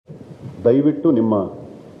ದಯವಿಟ್ಟು ನಿಮ್ಮ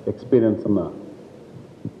ಎಕ್ಸ್ಪೀರಿಯನ್ಸನ್ನು.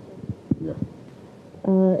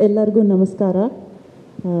 ಎಲ್ಲರಿಗೂ ನಮಸ್ಕಾರ.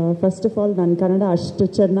 ಫಸ್ಟ್ ಆಫ್ ಆಲ್ ನಾನು ಕನ್ನಡ ಅಷ್ಟು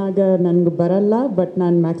ಚೆನ್ನಾಗಿ ನನಗೆ ಬರಲ್ಲ, ಬಟ್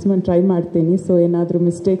ನಾನು ಮ್ಯಾಕ್ಸಿಮಮ್ ಟ್ರೈ ಮಾಡ್ತೀನಿ. ಸೊ ಏನಾದರೂ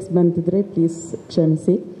ಮಿಸ್ಟೇಕ್ಸ್ ಬಂದಿದ್ರೆ ಪ್ಲೀಸ್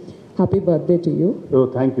ಕ್ಷಮಿಸಿ. Happy birthday to you.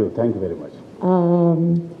 Thank you very much.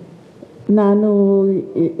 ನಾನು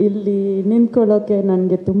ಇಲ್ಲಿ ನಿಂತ್ಕೊಳ್ಳೋಕ್ಕೆ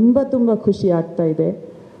ನನಗೆ ತುಂಬ ತುಂಬ ಖುಷಿ ಆಗ್ತಾ ಇದೆ.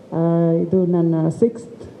 ಇದು ನನ್ನ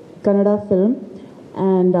 6th ಕನ್ನಡ ಫಿಲ್ಮ್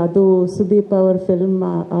ಆ್ಯಂಡ್ ಅದು ಸುದೀಪ್ ಅವ್ರ ಫಿಲ್ಮ್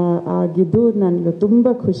ಆಗಿದ್ದು ನನಗೆ ತುಂಬ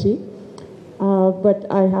ಖುಷಿ. But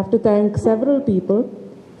I have to thank several people.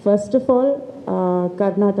 First of all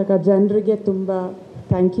Karnataka ಜನರಿಗೆ ತುಂಬ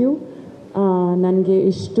ಥ್ಯಾಂಕ್ ಯು. ನನಗೆ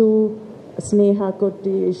ಇಷ್ಟು ಸ್ನೇಹ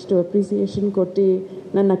ಕೊಟ್ಟು, ಇಷ್ಟು ಅಪ್ರಿಸಿಯೇಷನ್ ಕೊಟ್ಟು,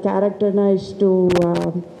 ನನ್ನ ಕ್ಯಾರೆಕ್ಟರ್ನ ಇಷ್ಟು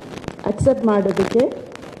ಅಕ್ಸೆಪ್ಟ್ ಮಾಡೋದಕ್ಕೆ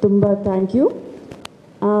ತುಂಬ thank you.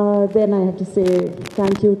 Then I have to say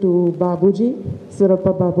thank you to Babuji, Surappa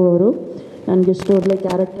Babu ಅವರು. ನನಗೆ ಇಷ್ಟು ಒಳ್ಳೆ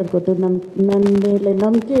ಕ್ಯಾರೆಕ್ಟರ್ ಕೊಟ್ಟು, ನನ್ನ ಮೇಲೆ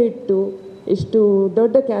ನಂಬಿಕೆ ಇಟ್ಟು ಇಷ್ಟು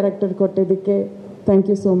ದೊಡ್ಡ ಕ್ಯಾರೆಕ್ಟರ್ ಕೊಟ್ಟಿದ್ದಕ್ಕೆ thank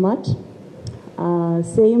you so much.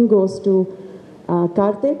 Same goes to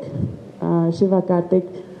Karthik, Shiva Karthik.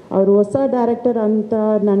 ಅವರು ಹೊಸ ಡೈರೆಕ್ಟರ್ ಅಂತ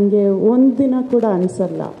ನನಗೆ ಒಂದಿನ ಕೂಡ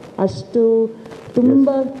ಅನಿಸಲ್ಲ. ಅಷ್ಟು ತುಂಬ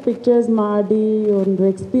ಪಿಕ್ಚರ್ಸ್ ಮಾಡಿ ಒಂದು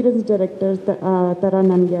ಎಕ್ಸ್ಪೀರಿಯನ್ಸ್ ಡೈರೆಕ್ಟರ್ ಥರ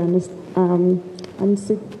ನನಗೆ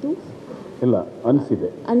ಅನಿಸಿತ್ತು. ಇಲ್ಲ,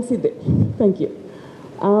 ಅನಿಸಿದೆ. Thank you.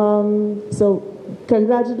 So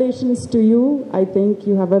congratulations to you. I think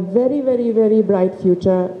you have a very, very, very bright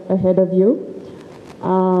future ahead of you.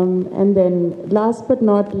 And then last but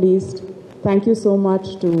not least, thank you so much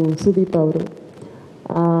to Sudeep avaru.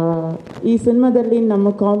 Ee cinemaದಲ್ಲಿ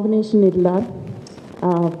ನಮ್ಮ combination ಇಲ್ಲ,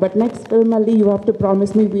 but next film ಅಲ್ಲಿ you have to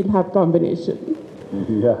promise me we'll have combination.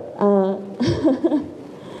 Yeah.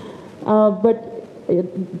 But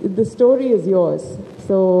the story is yours.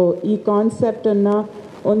 So ಈ ಕಾನ್ಸೆಪ್ಟನ್ನು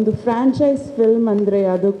ಒಂದು franchise film ಅಂದರೆ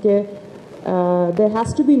ಅದಕ್ಕೆ there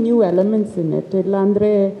has to B new elements in it,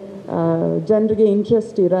 ಇಲ್ಲಾಂದರೆ ಜನರಿಗೆ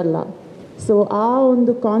interest ಇರಲ್ಲ. ಸೊ ಆ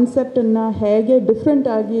ಒಂದು ಕಾನ್ಸೆಪ್ಟನ್ನು ಹೇಗೆ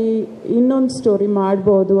ಡಿಫ್ರೆಂಟಾಗಿ ಇನ್ನೊಂದು ಸ್ಟೋರಿ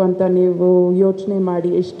ಮಾಡ್ಬೋದು ಅಂತ ನೀವು ಯೋಚನೆ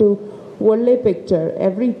ಮಾಡಿ. ಎಷ್ಟು ಒಳ್ಳೆ picture.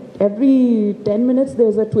 Every 10 minutes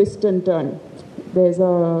there is a twist and turn, there is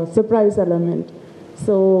a surprise element.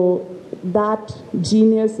 So that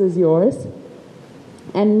genius is yours.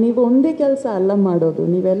 And ನೀವು ಒಂದೇ ಕೆಲಸ ಅಲ್ಲ ಮಾಡೋದು,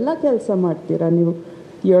 ನೀವೆಲ್ಲ ಕೆಲಸ ಮಾಡ್ತೀರಾ. ನೀವು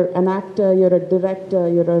you're an actor, you're a director,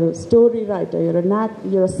 you're a story writer,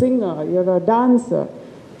 you're a singer, you're a dancer,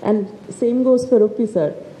 and same goes for Uppi sir.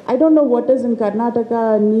 I don't know what is in Karnataka,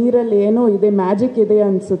 ನೀರಲ್ಲಿ ಏನೋ ಇದೆ, ಮ್ಯಾಜಿಕ್ ಇದೆ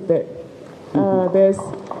ಅನಿಸುತ್ತೆ. There's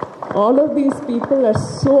all of these people are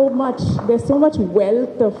there's so much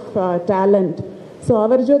wealth of talent. So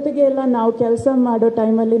ಅವರ ಜೊತೆಗೆ ಎಲ್ಲ ನಾವು ಕೆಲಸ ಮಾಡೋ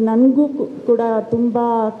ಟೈಮಲ್ಲಿ ನನಗೂ ಕೂಡ ತುಂಬ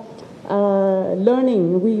learning.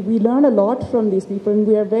 We learn a lot from these people, and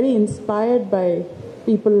we are very inspired by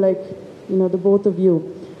people like, the both of you.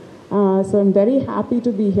 So I'm very happy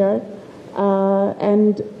to be here.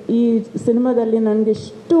 And ಈ ಸಿನಿಮಾದಲ್ಲಿ ನನಗೆ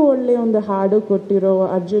ಇಷ್ಟು ಒಳ್ಳೆಯ ಒಂದು ಹಾಡು ಕೊಟ್ಟಿರೋ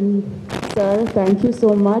Arjun sir, thank you so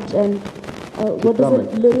much. And what is it,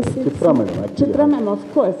 lyrics? Chitra ma'am, of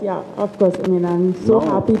course. I mean, I'm so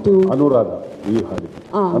happy to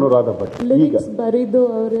Anuradha Bhat. lyrics ಬರೆದು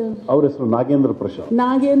ಅವ್ರ ಹೆಸರು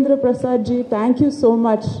Nagendra Prasad G. Thank you so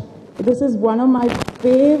much. This is one of my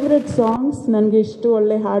favourite songs. ನನಗೆ ಇಷ್ಟು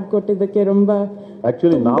ಒಳ್ಳೆ ಹಾಡು ಕೊಟ್ಟಿದ್ದಕ್ಕೆ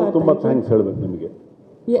actually ನಾವು ತುಂಬ ಥ್ಯಾಂಕ್ಸ್ ಹೇಳಬೇಕು ನಿಮಗೆ.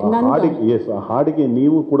 ಹಾಡಿಗೆ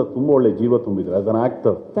ನೀವು ಕೂಡ ತುಂಬ ಒಳ್ಳೆ ಜೀವ ತುಂಬಿದ್ರಿ as an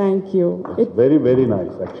actor. Thank you. Very very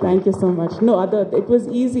nice. Thank you so much. It was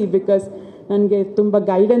easy because ನನಗೆ ತುಂಬ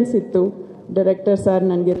ಗೈಡೆನ್ಸ್ ಇತ್ತು. ಡೈರೆಕ್ಟರ್ ಸರ್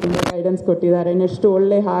ನನಗೆ ತುಂಬ ಗೈಡೆನ್ಸ್ ಕೊಟ್ಟಿದ್ದಾರೆ. ಎಷ್ಟು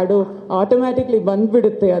ಒಳ್ಳೆ ಹಾಡು ಆಟೋಮ್ಯಾಟಿಕ್ಲಿ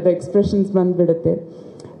ಬಂದುಬಿಡುತ್ತೆ, ಅದು ಎಕ್ಸ್ಪ್ರೆಷನ್ಸ್ ಬಂದುಬಿಡುತ್ತೆ.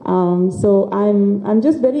 So I am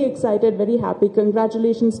just very excited, very happy.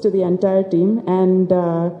 Congratulations to the entire team, and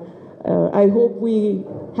I hope we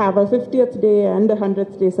have a 50th day and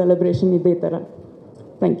 100th day celebration ಇದೇ ಥರ.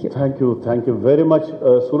 Thank you. Thank you very much.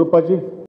 ಸುರೂಪಾಜಿ.